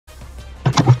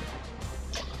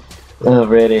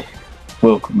Alrighty,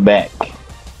 welcome back.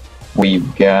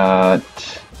 We've got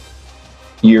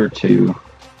year 2,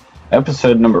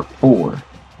 episode number 4.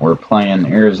 We're playing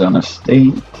Arizona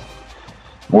State.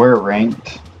 We're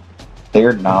ranked.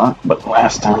 They're not, but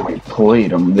last time we played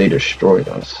them, they destroyed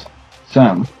us. So,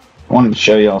 I wanted to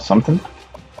show y'all something.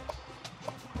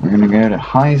 We're gonna go to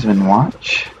Heisman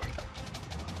Watch.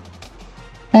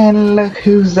 And look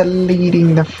who's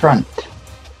leading the front.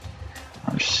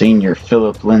 Our senior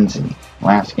Philip Lindsay.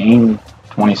 Last game,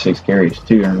 26 carries,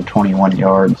 221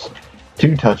 yards,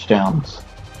 2 touchdowns.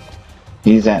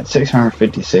 He's at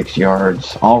 656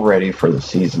 yards already for the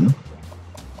season.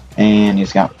 And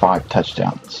he's got 5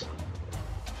 touchdowns.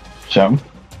 So,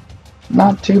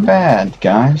 not too bad,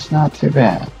 guys. Not too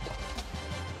bad.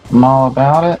 I'm all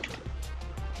about it.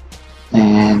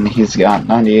 And he's got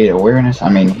 98 awareness. I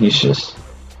mean, he's just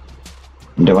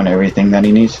doing everything that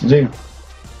he needs to do.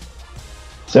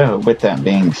 So, with that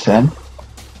being said,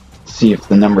 see if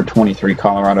the number 23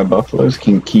 Colorado Buffaloes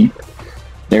can keep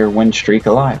their win streak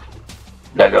alive.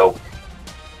 Let's go.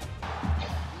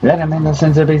 Let him in the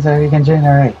sensibility so he can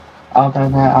generate. I'll do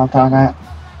that.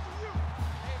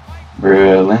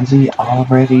 Bruh, Lindsay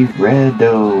already red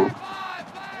though.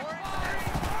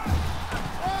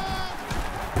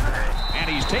 And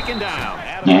he's taken down.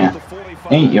 Yeah,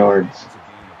 8 yards.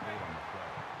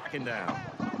 Down.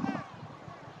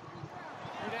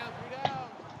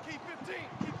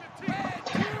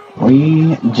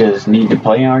 We just need to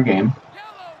play our game.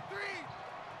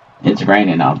 It's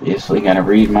raining, obviously. Gotta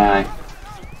read my...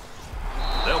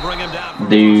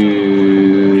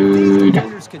 Dude.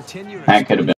 That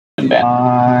could have been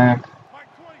bad.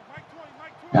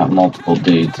 Got multiple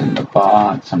dudes in the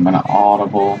box. I'm gonna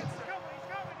audible.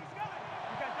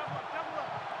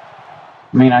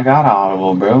 I mean, I got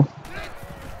audible, bro.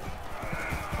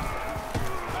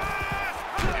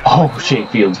 Oh, Shea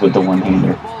Fields with the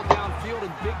one-hander.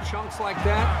 Like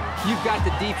that, you've got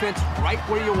the defense right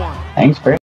where you want it. Thanks,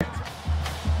 Brett.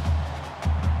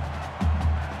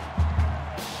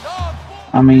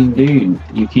 I mean, dude,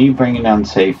 you keep bringing down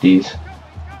safeties.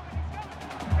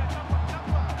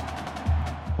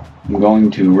 I'm going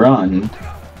to run.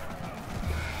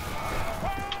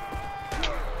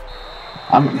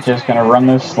 I'm just going to run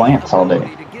those slants all day.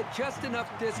 To get just enough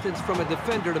distance from a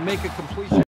defender to make a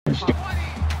completion.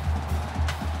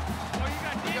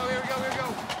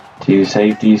 2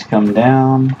 safeties come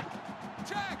down.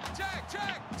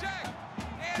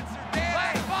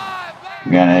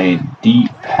 We got a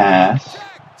deep pass.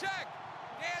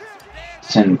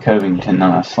 Send Covington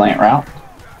on a slant route.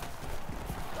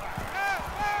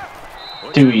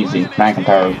 Too easy.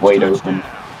 McIntyre is wide open.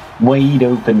 Wide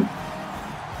open.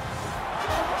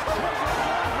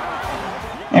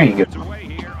 There you go.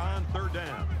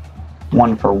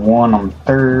 1 for 1 on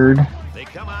third.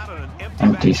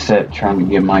 Empty set, trying to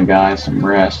give my guy some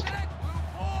rest.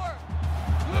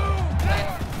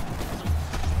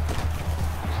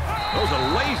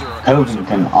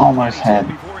 Covington almost had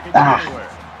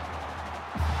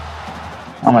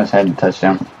the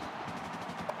touchdown.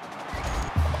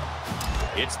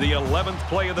 It's the 11th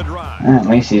play of the drive. At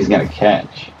least he's got a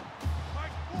catch.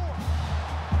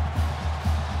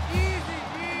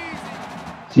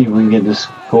 See if we can get the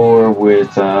score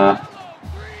with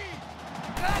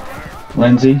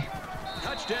Lindsay.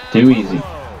 Too easy.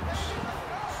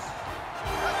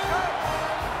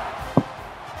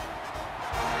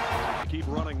 Keep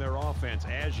running their offense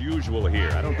as usual here.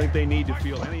 I don't think they need to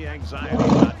feel any anxiety.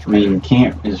 I mean,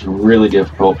 camp is really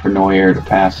difficult for Neuer to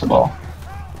pass the ball.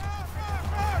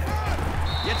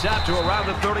 Gets out to around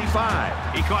the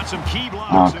 35. He caught some key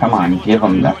blocks. Oh, come on, give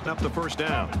him that. Up the first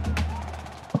down.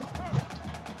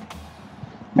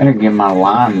 Better give my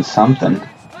line something.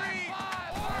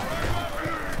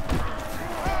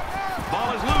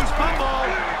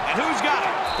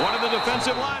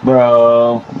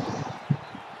 Bro.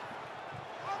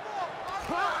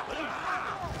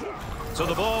 So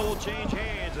the ball will change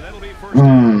hands, and that'll be first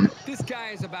down. This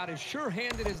guy is about as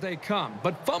sure-handed as they come,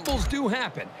 but fumbles do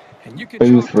happen, and you can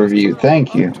booth review.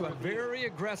 Thank you. To a very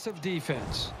aggressive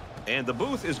defense. And the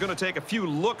booth is going to take a few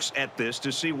looks at this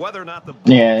to see whether or not the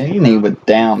he was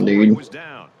down, dude.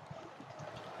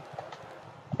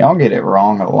 Y'all get it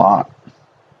wrong a lot.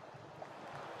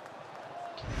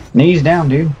 Knees down,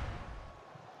 dude.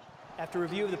 After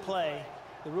review of the play,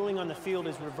 the ruling on the field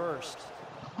is reversed.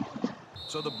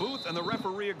 So the booth and the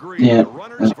referee agree. Yeah. The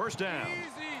runners first down.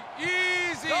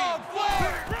 Easy.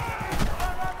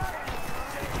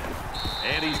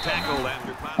 And he's tackled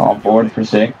after All board for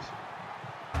 6.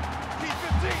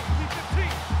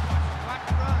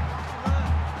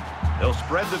 They'll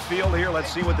spread the field here. Let's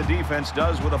see what the defense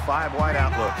does with a 5-wide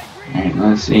outlook. All right,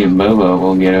 let's see if Bobo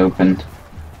will get open.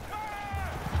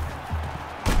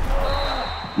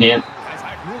 Yep.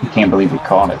 I can't believe he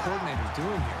caught it.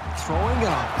 Throwing it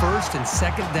on first and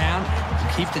second down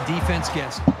to keep the defense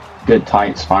guessing. Good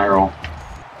tight spiral.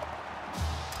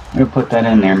 We'll put that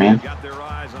in there, man. Got their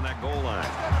eyes on that goal line.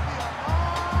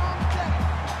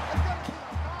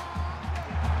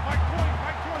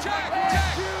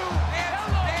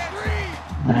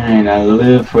 Alright, I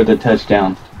live for the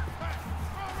touchdown.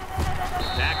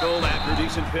 Tackled after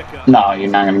decent pickup. No,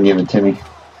 you're not going to give it to me.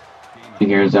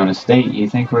 Arizona State, you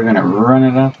think we're going to run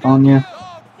it up on you?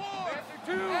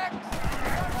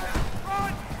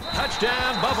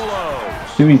 Touchdown,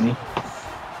 Buffalo. Too easy.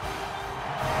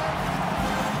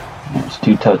 There's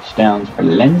 2 touchdowns for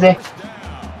Lindsay.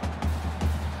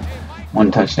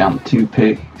 1 touchdown, 2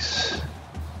 picks.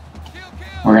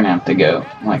 We're going to have to go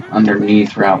like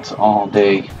underneath routes all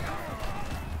day.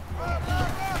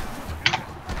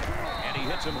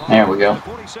 There we go.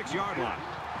 46-yard line.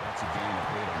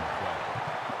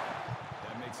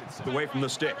 Away from the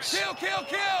sticks. Kill, kill,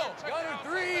 kill. Gunner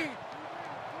 3.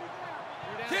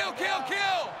 Kill, kill,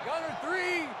 kill. Gunner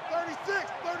 3.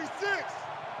 36, 36.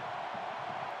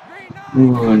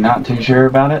 Ooh, not too sure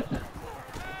about it.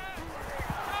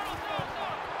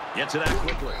 Get to that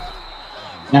quickly.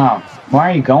 No,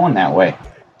 why are you going that way?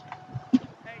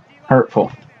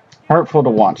 Hurtful. Hurtful to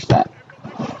watch that.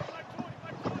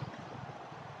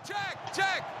 Check,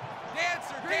 check.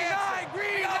 Dancer, green 9,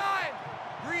 green 9.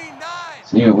 Green 9.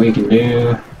 See what we can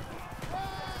do.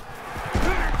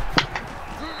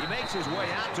 He makes his way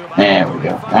out to about There we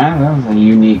go. That was a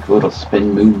unique little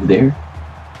spin move there.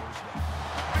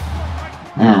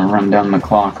 I'm gonna run down the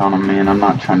clock on him, man. I'm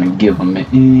not trying to give him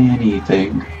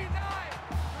anything.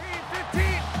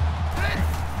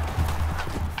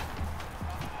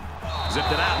 Zipped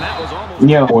it out, and that was almost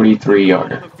Yeah,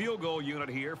 43-yarder. the field goal unit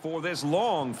here for this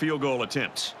long field goal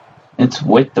attempt. It's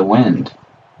with the wind.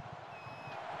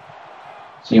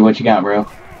 See what you got, bro.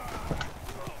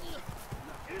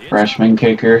 Freshman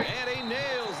kicker. And he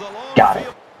nails the long Got it.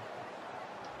 field.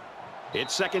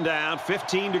 It's second down,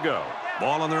 15 to go.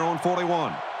 Ball on their own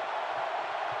 41.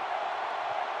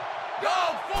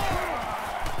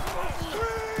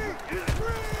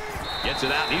 Gets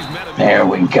it out, and he's met him. There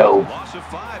we go. Loss of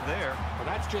 5 there. Well,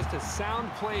 that's just a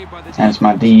sound play by the That's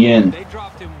my defense. DN. They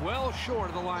dropped him well short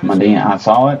of the line. My DN. I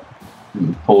saw it.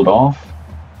 Pulled off.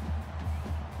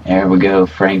 There we go,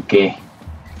 Frankie.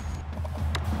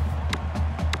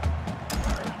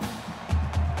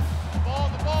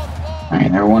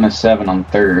 Alright, they're 1 of 7 on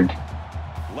 3rd.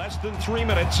 Less than 3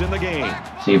 minutes in the game.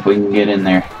 See if we can get in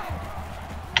there.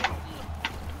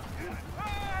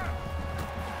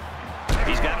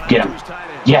 He's got Get him.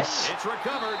 Yes. It's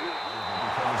recovered.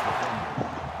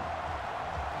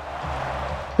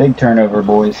 Big turnover,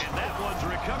 boys. And that one's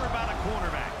recovered by the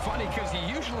cornerback. Funny because he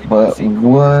usually But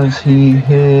was he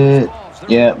hit?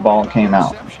 Yeah, ball came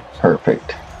out.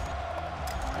 Perfect.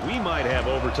 We might have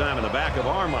overtime in the back of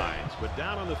our minds, but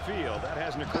down on the field, that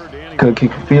hasn't occurred to anyone. Could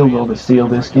kick a field goal to seal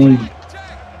this game.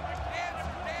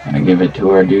 Gonna give it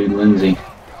to our dude Lindsay.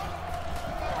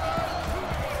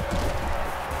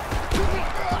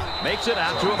 Makes it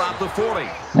out to about the 40.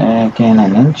 Second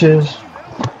and inches.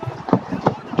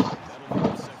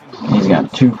 He's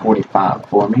got 245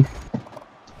 for me.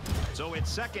 So it's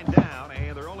second down,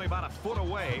 and they're only about a foot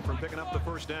away from picking up the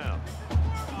first down.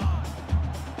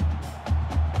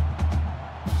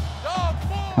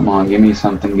 Come on, give me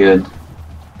something good.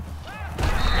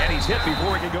 And he's hit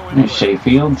before he can go There's into Shea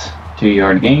Fields,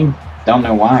 2-yard gain. Don't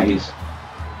know why he's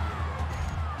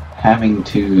having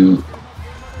to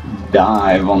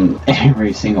dive on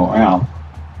every single route.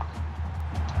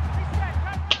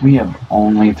 We have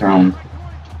only thrown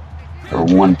for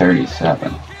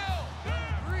 137.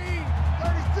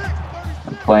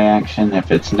 The play action,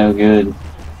 if it's no good.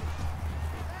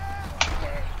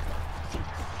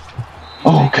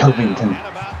 Oh, Covington.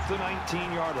 at about the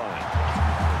 19-yard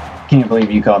line. Can't believe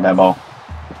you caught that ball.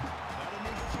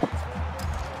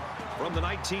 From the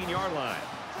 19-yard line,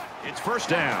 it's first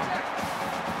down.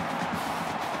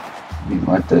 We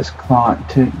let this clock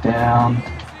tick down.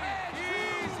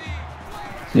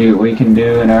 See what we can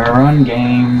do in our run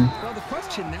game. Well, the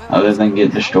question now Other than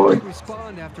get destroyed. how do they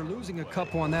respond after losing a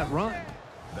couple on that run?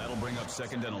 That'll bring up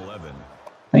second and 11.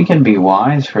 I think it'd be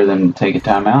wise for them to take a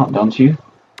timeout, don't you?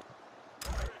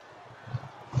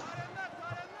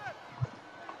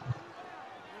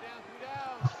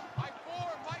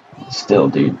 Still,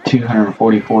 dude,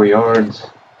 244 yards.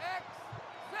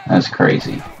 That's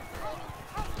crazy.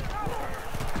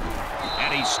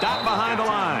 And he's stopped behind the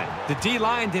line. The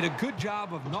D-line did a good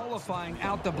job of nullifying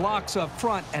out the blocks up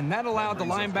front, and that allowed the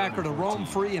linebacker to roam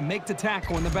free and make the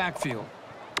tackle in the backfield.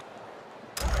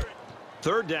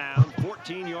 Third down,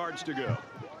 14 yards to go.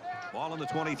 Ball in the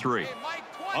 23.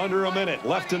 Under a minute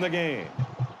left in the game.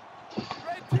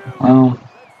 Well,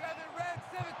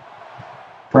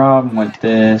 problem with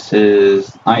this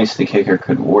is ice the kicker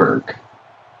could work.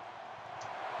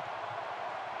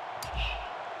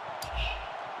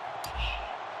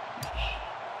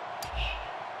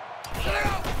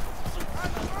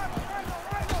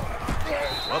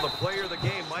 Well, the player of the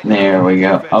game might There we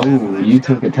go. Oh, you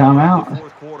took a timeout.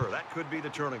 Fourth quarter. That could be the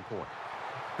turning point.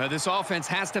 Now, this offense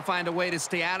has to find a way to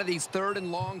stay out of these third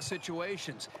and long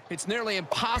situations. It's nearly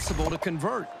impossible to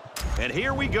convert. And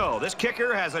here we go. This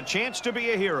kicker has a chance to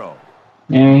be a hero.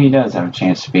 Yeah, he does have a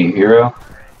chance to be a hero.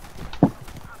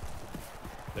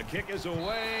 The kick is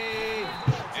away,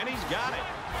 and he's got it.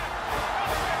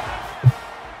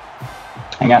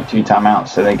 I got 2 timeouts,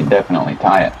 so they could definitely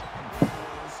tie it.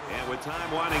 And with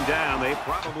time winding down, they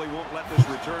probably won't let this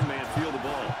return man field the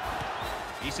ball.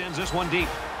 He sends this one deep.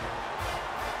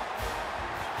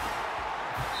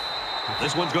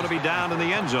 This one's going to be down in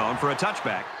the end zone for a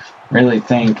touchback. Really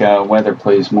think weather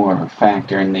plays more of a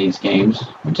factor in these games,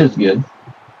 which is good.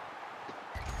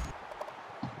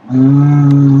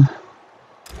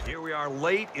 Here we are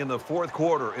late in the fourth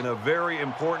quarter in a very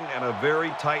important and a very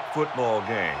tight football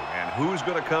game. And who's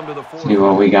going to come to the fourth? See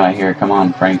what we got here. Come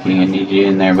on, Frankie. I need you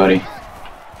in there, buddy.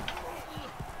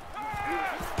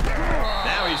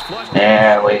 Now he's flushed.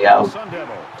 There we go. Sun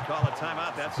Devils call a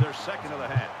timeout. That's their second of the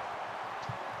half.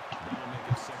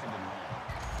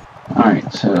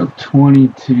 Alright, so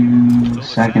 22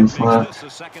 seconds left.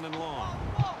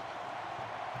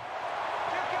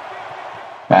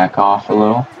 Back off a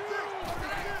little.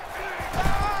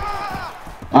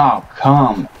 Oh,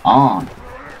 come on.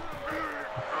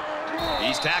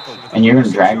 He's tackled. And you're going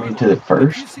to drag me to the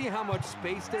first? Did you see how much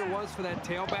space there was for that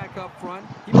tailback up front?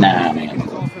 Nah,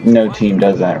 man. No team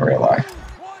does that in real life.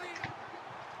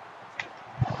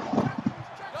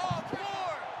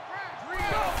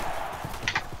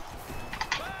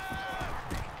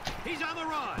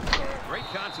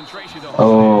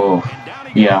 Oh,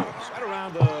 yeah.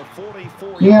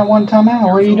 You got 1 timeout.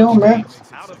 What are you doing, bro?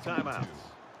 Out of timeouts.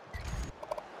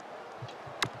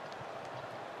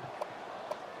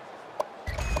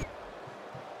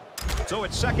 So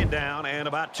it's second down and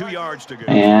about 2 yards to go.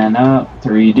 And up,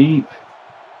 3 deep.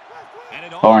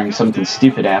 Barring something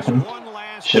stupid happen.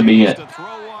 Should be it. To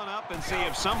throw one up and see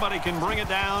if somebody can bring it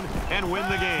down and win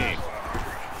the game.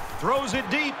 Throws it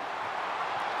deep.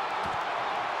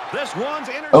 This one's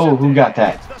intercepted. Oh, who got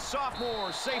that? It's the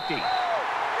sophomore safety.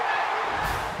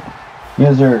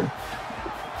 Yes, sir.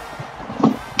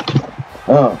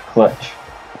 Oh, clutch.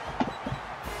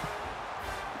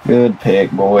 Good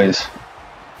pick, boys.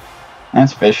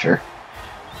 That's Fisher.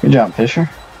 Good job, Fisher.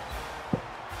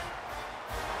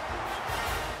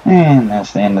 And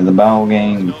that's the end of the ball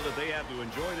game. Know that they have to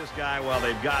enjoy this guy while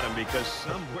they've got him because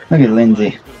somewhere Look at Lindsay.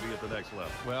 he's going to be at the next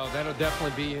level. Well, that'll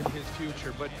definitely be in his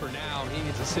future, but for now, he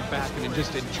needs to sit back and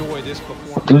just enjoy this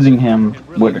performance. Losing him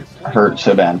would hurt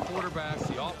so bad. Quarterbacks,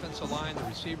 the offensive line, the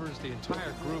receivers, the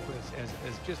entire group as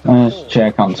just Let's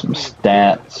check on some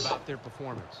stats. about their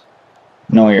performance.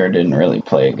 Neuer didn't really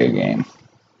play a good game.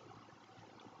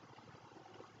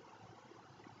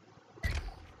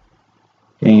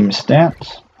 Game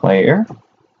stats. Player.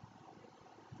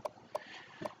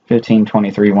 15,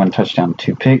 23, 1 touchdown,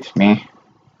 2 picks. Me.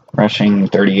 Rushing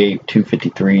 38,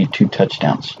 253, 2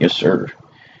 touchdowns. Yes, sir.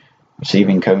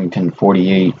 Receiving Covington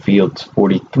 48, Fields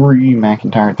 43,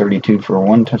 McIntyre 32 for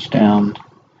 1 touchdown.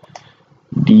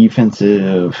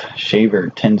 Defensive, Shaver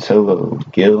 10 solo,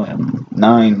 Gillum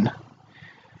 9.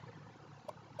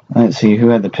 Let's see who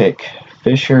had the pick.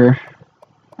 Fisher.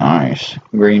 Nice.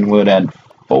 Greenwood had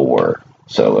 4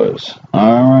 solos.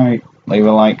 Alright. Leave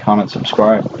a like, comment,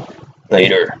 subscribe.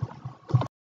 Later.